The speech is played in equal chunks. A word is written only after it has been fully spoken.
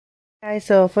Guys,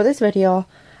 so for this video,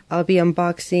 I'll be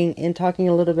unboxing and talking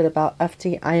a little bit about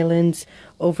FT Island's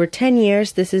over 10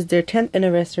 years. This is their 10th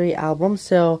anniversary album,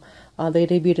 so they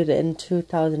debuted it in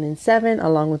 2007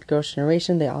 along with Girls'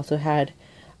 Generation. They also had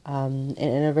an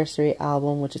anniversary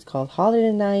album which is called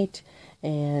Holiday Night,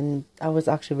 and I was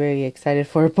actually very excited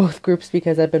for both groups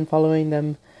because I've been following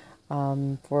them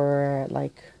for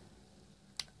like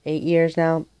 8 years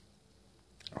now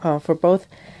for both.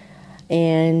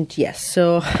 And yes,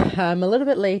 so I'm a little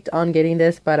bit late on getting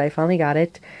this, but I finally got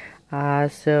it.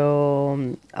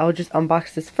 So I'll just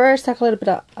unbox this first, talk a little bit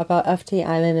about FT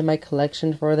Island and my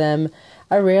collection for them.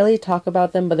 I rarely talk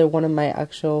about them, but they're one of my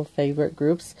actual favorite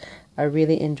groups. I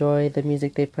really enjoy the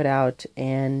music they put out,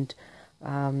 and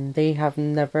they have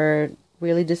never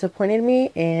really disappointed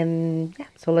me. And yeah,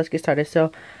 so let's get started.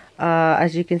 So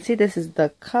as you can see, this is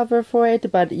the cover for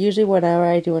it, but usually whenever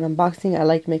I do an unboxing, I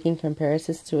like making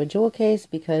comparisons to a jewel case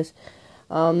because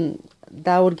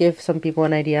that would give some people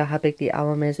an idea how big the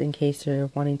album is in case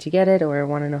they're wanting to get it or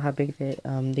want to know how big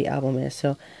the album is.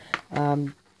 So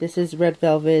this is Red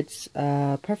Velvet's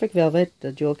Perfect Velvet,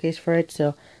 the jewel case for it.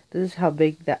 So this is how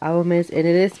big the album is, and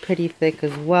it is pretty thick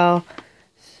as well.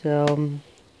 So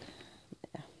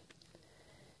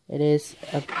it is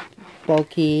a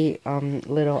bulky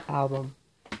little album.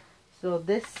 So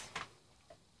this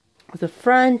is the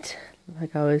front,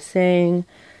 like I was saying.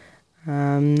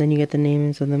 Then you get the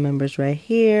names of the members right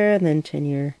here, and then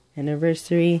 10-year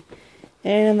anniversary.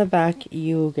 And in the back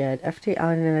you get FT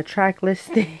Island and a track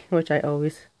listing, which I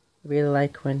always really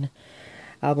like when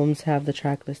albums have the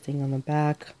track listing on the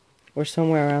back or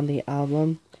somewhere around the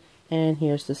album. And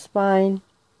here's the spine.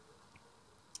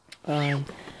 And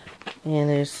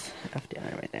there's FT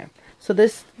Island right there. So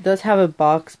this does have a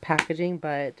box packaging,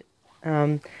 but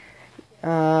they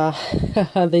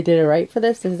did it right for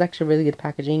this. This is actually really good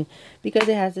packaging because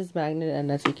it has this magnet,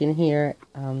 and as you can hear,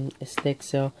 it sticks.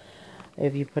 So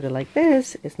if you put it like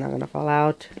this, it's not gonna fall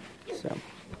out. So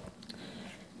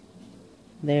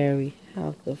there we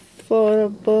have the photo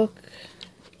book,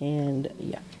 and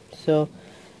yeah. So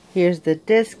here's the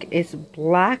disc. It's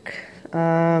black.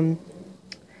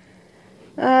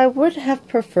 I would have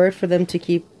preferred for them to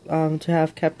keep to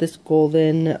have kept this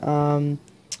golden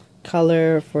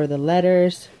color for the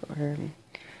letters,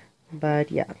 but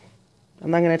yeah,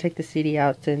 I'm not gonna take the CD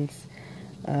out since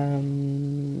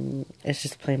it's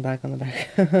just plain black on the back.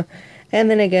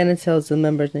 And then again, it tells the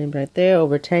member's name right there,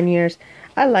 over 10 years.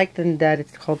 I like that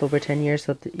it's called over 10 years,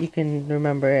 so that you can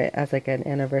remember it as like an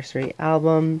anniversary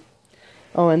album.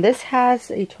 Oh, and this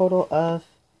has a total of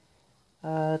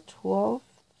 13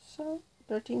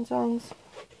 songs.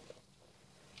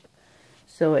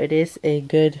 So it is a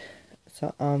good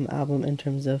album in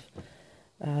terms of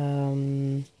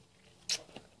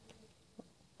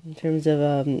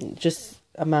just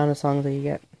amount of songs that you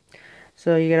get.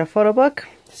 So you get a photo book.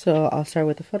 So I'll start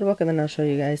with the photo book, and then I'll show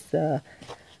you guys the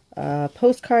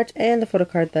postcard and the photo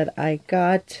card that I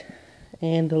got,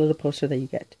 and the little poster that you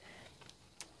get.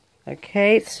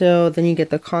 Okay, so then you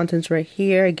get the contents right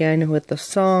here, again with the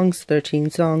songs, 13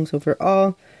 songs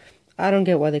overall. I don't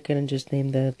get why they couldn't just name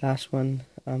the last one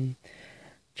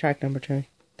track number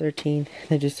 13.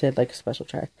 They just said like a special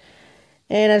track.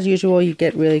 And as usual, you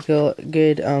get really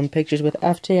good pictures with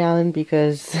FT Island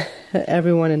because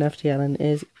everyone in FT Island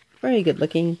is very good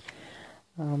looking.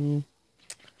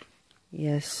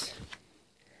 Yes.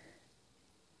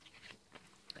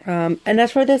 And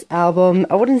as for this album,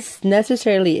 I wouldn't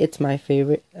necessarily it's my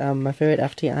favorite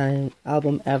FT Island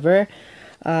album ever.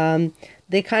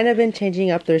 They kind of been changing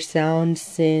up their sound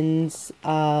since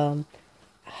I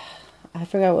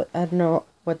forgot what I don't know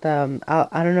if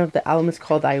the album is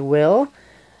called I Will.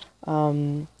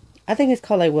 I think it's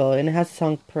called I Will, and it has the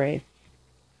song Parade.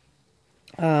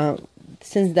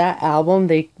 Since that album,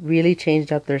 they really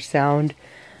changed up their sound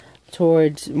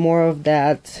towards more of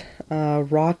that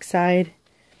rock side.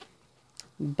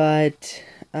 But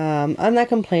I'm not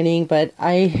complaining, but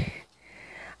I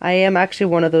am actually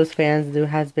one of those fans who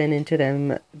has been into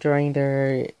them during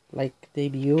their like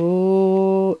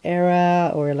debut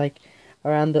era, or like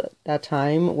around that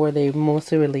time where they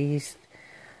mostly released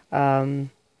ballads.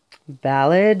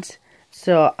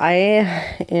 So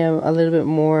I am a little bit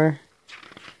more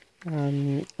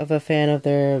of a fan of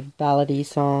their ballady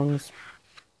songs,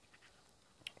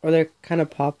 or their kind of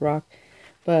pop rock.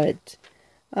 But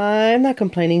I'm not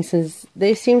complaining since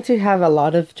they seem to have a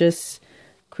lot of just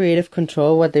creative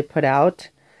control what they put out.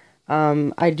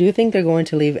 I do think they're going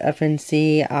to leave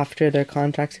FNC after their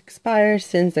contracts expire,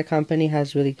 since the company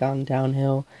has really gone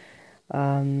downhill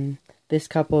this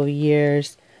couple of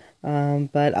years.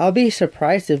 But I'll be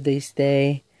surprised if they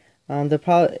stay.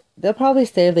 They'll probably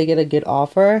stay if they get a good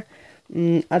offer.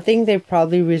 I think they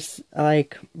probably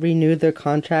renewed their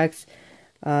contracts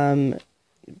by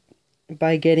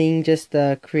getting just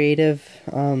the creative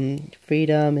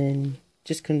freedom and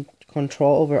just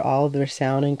control over all of their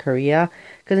sound in Korea.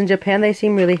 Because in Japan they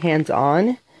seem really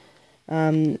hands-on.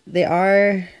 They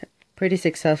are pretty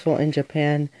successful in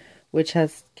Japan, which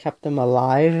has kept them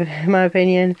alive, in my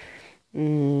opinion.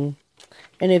 And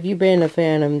if you've been a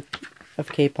fan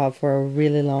of K-pop for a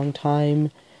really long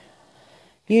time,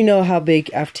 you know how big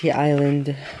FT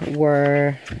Island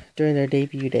were during their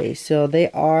debut days. So they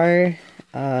are,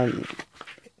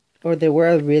 or they were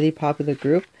a really popular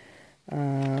group.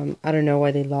 I don't know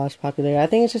why they lost popularity. I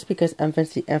think it's just because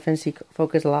FNC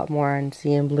focused a lot more on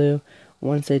CN Blue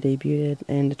once they debuted.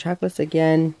 And the Tracklist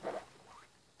again.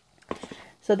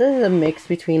 So this is a mix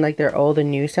between like their old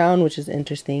and new sound, which is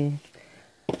interesting.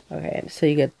 Okay, so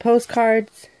you get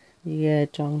postcards. You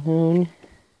get Jonghoon.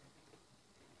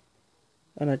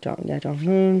 Oh no,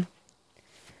 Jonghoon.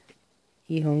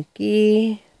 Lee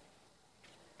Hong-ki.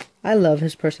 I love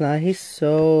his personality. He's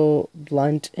so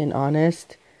blunt and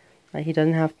honest. Like he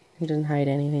doesn't hide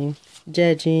anything.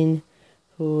 Jaejin,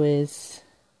 who is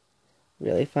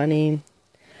really funny.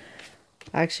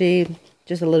 Actually,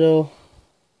 just a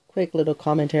quick little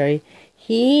commentary.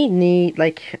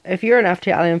 If you're an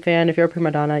FT Island fan, if you're a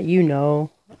prima donna, you know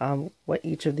what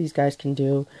each of these guys can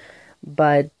do.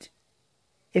 But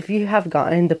if you have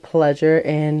gotten the pleasure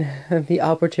and the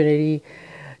opportunity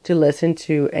to listen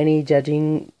to any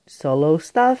Jaejin solo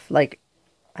stuff, like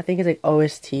I think it's like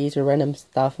OSTs or random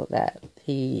stuff that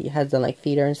he has done, like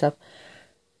theater and stuff.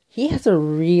 He has a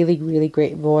really, really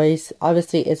great voice.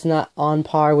 Obviously, it's not on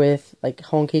par with like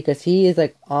Hong-ki because he is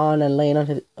like on a lane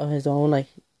on his own. Like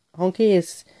Hong-ki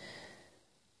is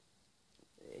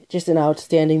just an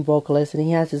outstanding vocalist, and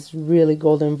he has this really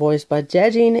golden voice. But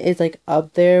Jaejin is like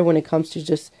up there when it comes to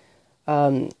just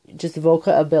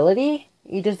vocal ability.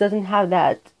 He just doesn't have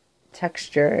that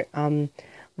texture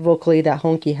vocally that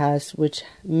Hong-ki has, which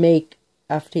make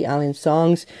FT Island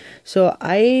songs. So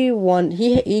he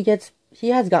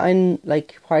has gotten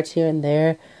like parts here and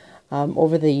there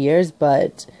over the years,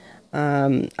 but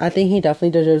I think he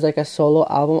definitely deserves like a solo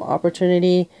album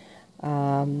opportunity.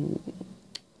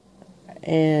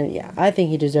 And yeah, I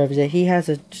think he deserves it. He has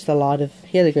a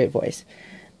great voice.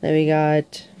 Then we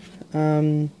got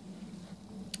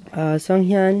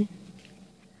Sunghyun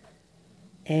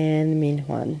and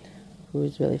Minhwan, who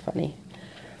is really funny.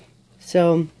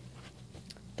 So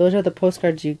those are the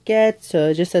postcards you get. So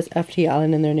it just says FT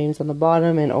Island and their names on the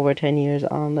bottom and over 10 years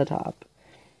on the top.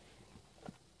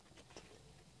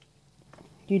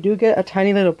 You do get a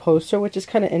tiny little poster, which is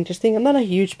kind of interesting. I'm not a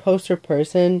huge poster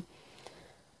person.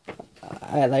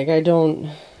 I'm not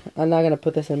going to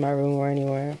put this in my room or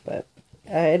anywhere, but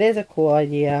it is a cool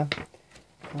idea.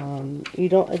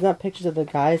 It's not pictures of the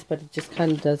guys, but it just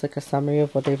kind of does like a summary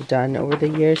of what they've done over the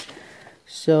years.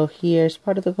 So here's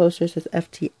part of the poster. It says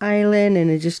FT Island,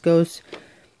 and it just goes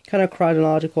kind of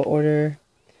chronological order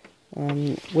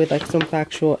with like some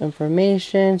factual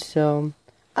information. So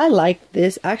I like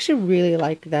this. I actually really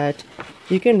like that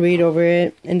you can read over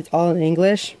it, and it's all in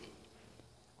English,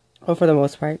 or for the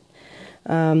most part.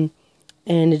 And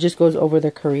it just goes over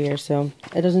their career, so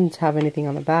it doesn't have anything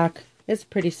on the back. It's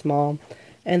pretty small.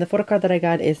 And the photo card that I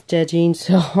got is Jaejin,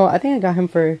 so I think I got him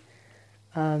for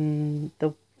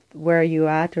the Where Are You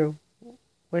At, or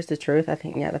Where's the Truth? I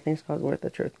think it's called Where's the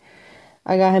Truth.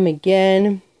 I got him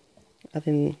again.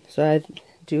 So I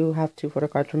do have 2 photo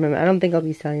cards from him. I don't think I'll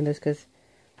be selling this because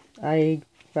I'd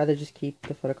rather just keep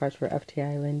the photo cards for FT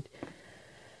Island.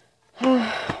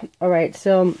 Alright,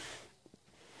 so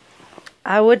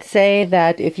I would say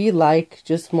that if you like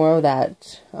just more of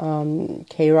that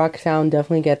K-rock sound,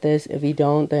 definitely get this. If you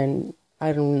don't, then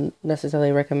I don't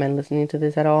necessarily recommend listening to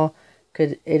this at all,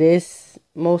 because it is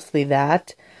mostly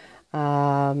that.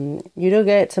 You do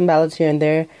get some ballads here and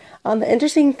there. The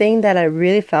interesting thing that I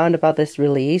really found about this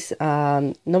release,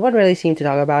 no one really seemed to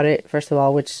talk about it, first of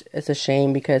all, which is a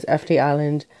shame, because FT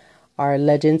Island are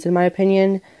legends in my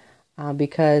opinion,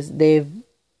 because they've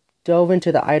dove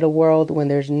into the idol world when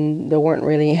there weren't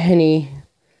really any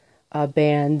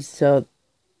bands. So,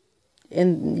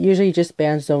 and usually just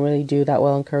bands don't really do that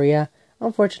well in Korea,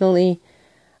 unfortunately.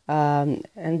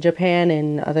 And Japan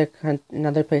and other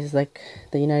places like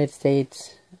the United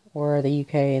States or the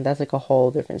UK, that's like a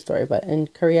whole different story. But in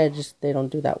Korea, they don't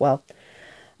do that well.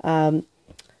 The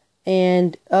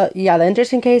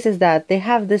interesting case is that they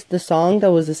have the song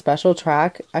that was a special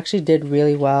track actually did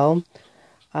really well.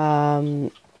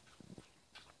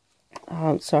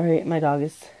 Sorry, my dog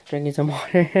is drinking some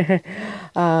water.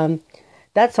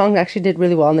 that song actually did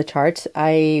really well on the charts.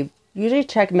 I usually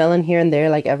check Melon here and there,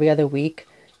 like every other week,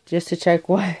 just to check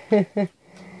what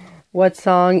what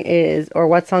song is or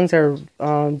what songs are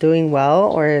doing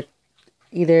well, or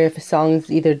either if songs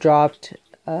either dropped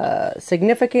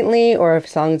significantly or if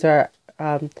songs are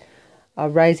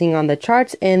rising on the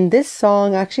charts. And this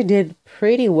song actually did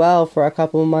pretty well for a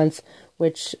couple of months,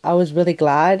 which I was really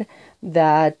glad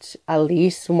that at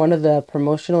least one of the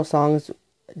promotional songs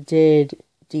did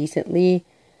decently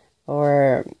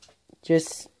or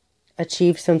just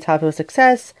achieve some type of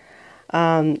success.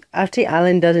 FT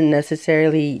Island doesn't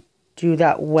necessarily do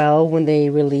that well when they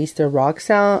release their rock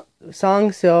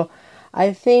songs, so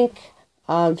I think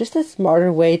just a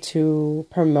smarter way to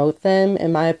promote them,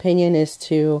 in my opinion, is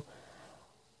to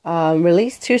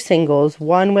release 2 singles,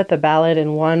 one with a ballad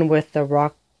and one with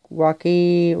the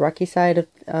rocky side of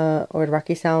or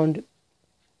rocky sound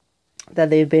that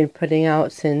they've been putting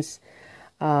out since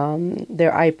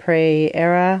their I Pray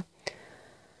era,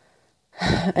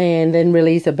 and then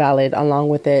release a ballad along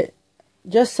with it,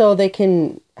 just so they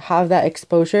can have that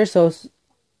exposure. So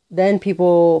then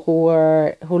people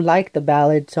who like the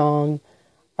ballad song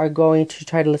are going to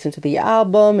try to listen to the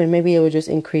album, and maybe it would just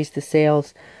increase the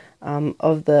sales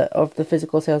of the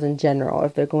physical sales in general,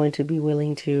 if they're going to be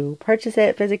willing to purchase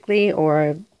it physically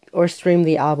or stream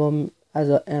the album as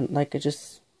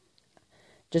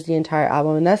just the entire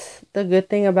album. And that's the good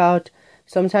thing about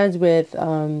sometimes with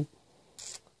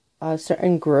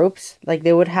certain groups, like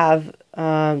they would have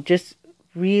just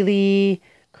really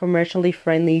commercially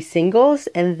friendly singles,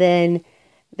 and then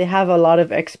they have a lot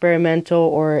of experimental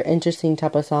or interesting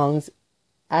type of songs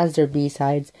as their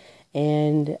B-sides.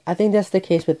 And I think that's the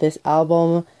case with this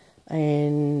album,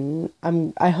 and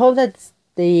I hope that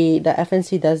the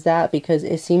FNC does that, because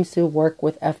it seems to work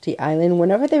with FT Island.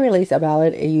 Whenever they release a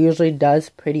ballad, it usually does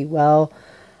pretty well,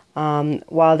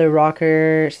 while the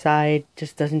rocker side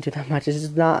just doesn't do that much. It's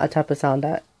just not a type of sound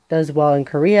that does well in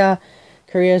Korea.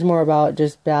 Korea is more about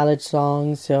just ballad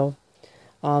songs, so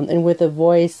and with a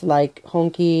voice like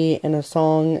Honky in a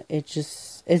song, it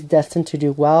just is destined to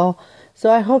do well. So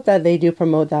I hope that they do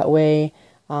promote that way,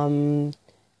 because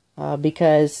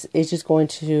it's just going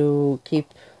to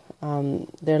keep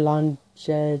their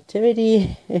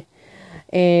longevity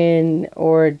and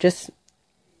or just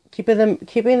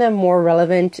keeping them more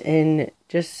relevant in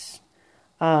just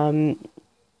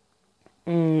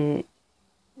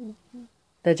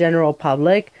the general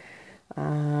public,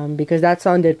 because that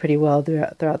song did pretty well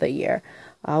throughout the year.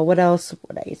 What else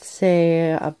would I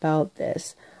say about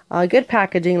this? Good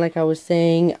packaging, like I was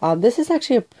saying. This is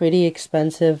actually a pretty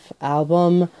expensive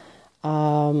album.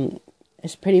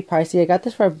 It's pretty pricey. I got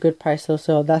this for a good price though,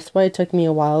 so that's why it took me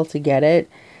a while to get it,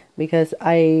 because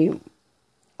it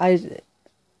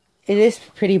is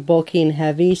pretty bulky and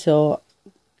heavy. So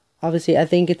obviously, I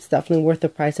think it's definitely worth the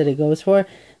price that it goes for.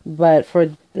 But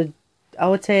for I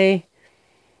would say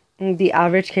the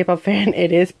average K-pop fan,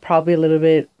 it is probably a little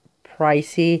bit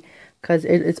pricey, because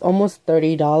it's almost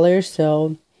 $30.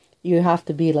 So you have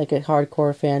to be like a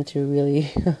hardcore fan to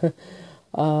really,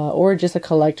 or just a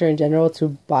collector in general, to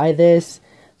buy this.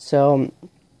 So,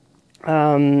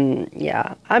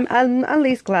 yeah, I'm at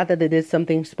least glad that they did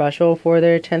something special for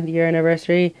their 10th year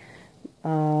anniversary.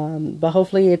 But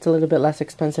hopefully it's a little bit less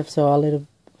expensive, so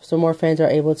more fans are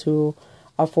able to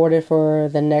afford it for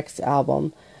the next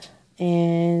album.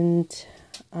 And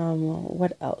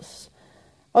what else?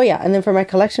 Oh yeah, and then for my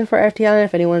collection for FT Island,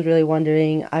 if anyone's really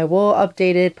wondering, I will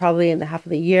update it probably in the half of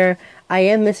the year. I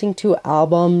am missing 2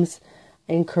 albums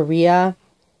in Korea.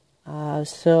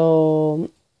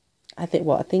 So I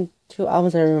think 2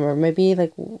 albums I remember. Maybe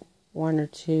like 1 or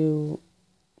 2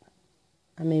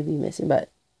 I may be missing, but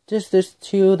just there's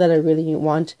 2 that I really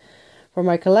want for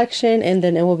my collection, and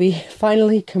then it will be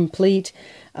finally complete.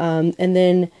 And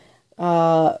then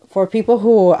for people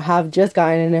who have just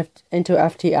gotten into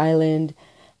FT Island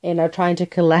and are trying to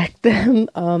collect them,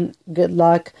 good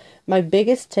luck. My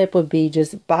biggest tip would be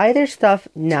just buy their stuff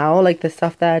now, like the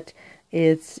stuff that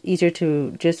is easier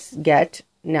to just get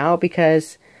now,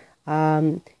 because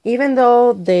even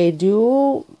though they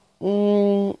do,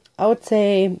 I would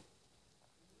say,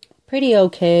 pretty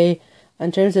okay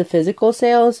in terms of physical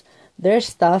sales, their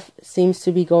stuff seems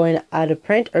to be going out of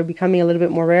print or becoming a little bit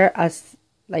more rare as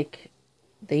like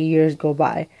the years go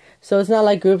by. So it's not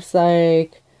like groups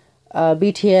like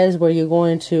BTS, where you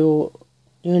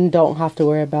don't have to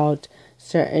worry about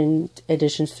certain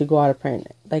editions to go out of print.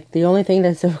 Like the only thing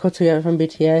that's difficult to get from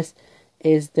BTS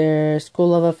is their School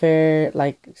Love Affair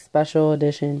like special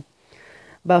edition.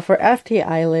 But for FT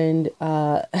Island,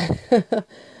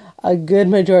 a good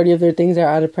majority of their things are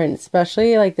out of print,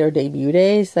 especially like their debut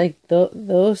days. Like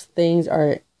those things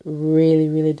are really,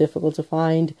 really difficult to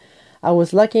find. I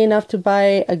was lucky enough to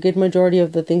buy a good majority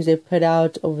of the things they put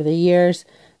out over the years,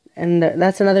 and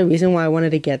that's another reason why I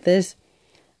wanted to get this.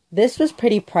 This was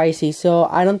pretty pricey, so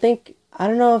I don't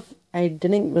know if I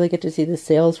didn't really get to see the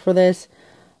sales for this,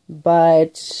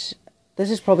 but this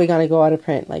is probably going to go out of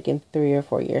print like in 3 or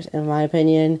 4 years, in my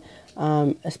opinion,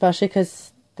 especially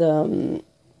because of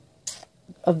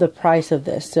the price of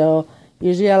this. So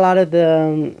usually a lot of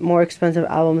the more expensive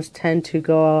albums tend to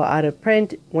go out of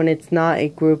print when it's not a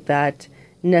group that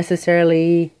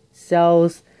necessarily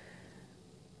sells.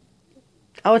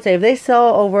 I would say if they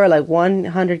sell over like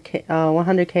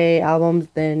 100K albums,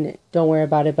 then don't worry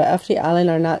about it. But FT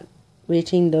Island are not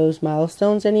reaching those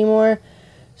milestones anymore,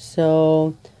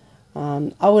 so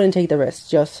I wouldn't take the risk.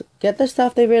 Just get the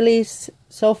stuff they released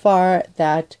so far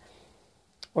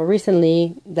or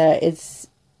recently, that it's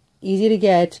easy to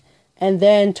get, and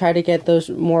then try to get those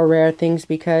more rare things,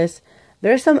 because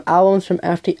there's some albums from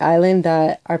FT Island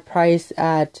that are priced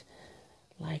at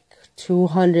like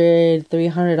 $200,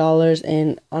 $300,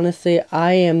 and honestly,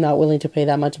 I am not willing to pay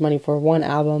that much money for one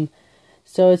album.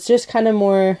 So it's just kind of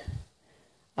more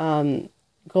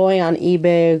going on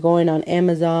eBay, going on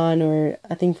Amazon, or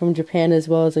I think from Japan as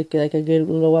well, is like a good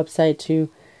little website to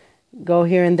go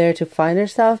here and there to find their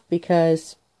stuff,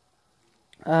 because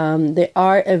they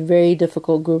are a very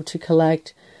difficult group to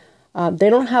collect. They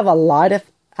don't have a lot of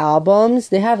albums.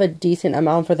 They have a decent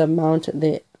amount for the amount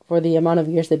of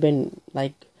years they've been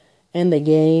like in the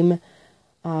game,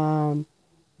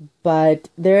 but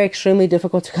they're extremely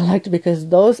difficult to collect because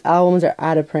those albums are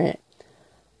out of print.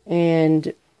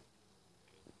 And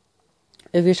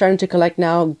if you're starting to collect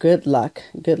now, good luck.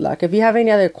 If you have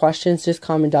any other questions, just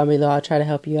comment down below. I'll try to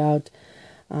help you out.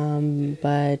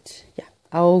 But yeah,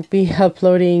 I'll be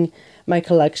uploading my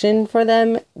collection for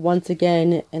them once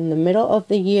again in the middle of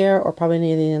the year, or probably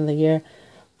near the end of the year.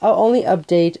 I'll only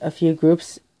update a few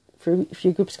groups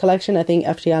collection. I think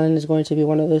FT Island is going to be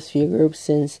one of those few groups,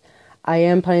 since I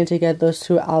am planning to get those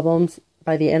 2 albums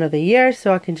by the end of the year,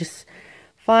 so I can just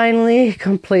finally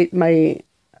complete my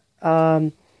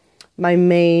my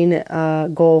main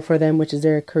goal for them, which is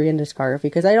their Korean discography,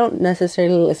 because I don't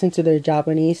necessarily listen to their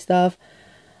Japanese stuff,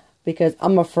 because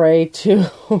I'm afraid to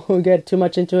get too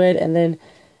much into it and then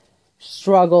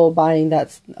struggle buying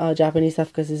that Japanese stuff,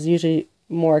 because it's usually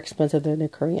more expensive than the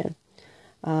Korean.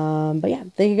 But yeah,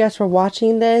 thank you guys for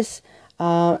watching this.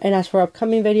 And as for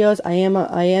upcoming videos,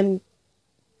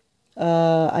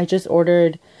 I just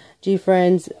ordered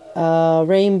GFriend's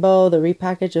Rainbow, the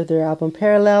repackage of their album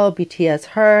Parallel, BTS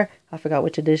Her, I forgot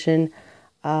which edition,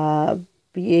 BAP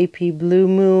Blue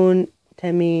Moon,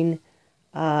 Taemin,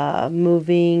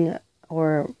 Moving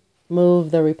or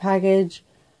Move the repackage,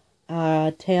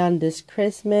 Taeyeon This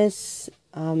Christmas,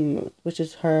 which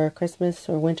is her Christmas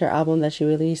or winter album that she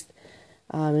released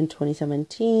in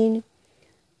 2017,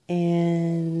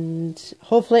 and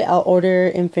hopefully I'll order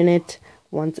Infinite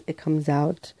once it comes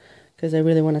out, because I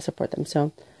really want to support them.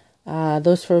 So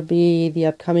those will be the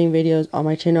upcoming videos on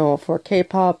my channel for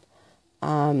K-pop,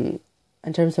 in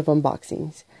terms of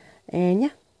unboxings. And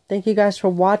yeah, thank you guys for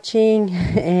watching,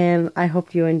 and I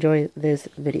hope you enjoy this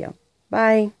video.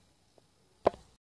 Bye.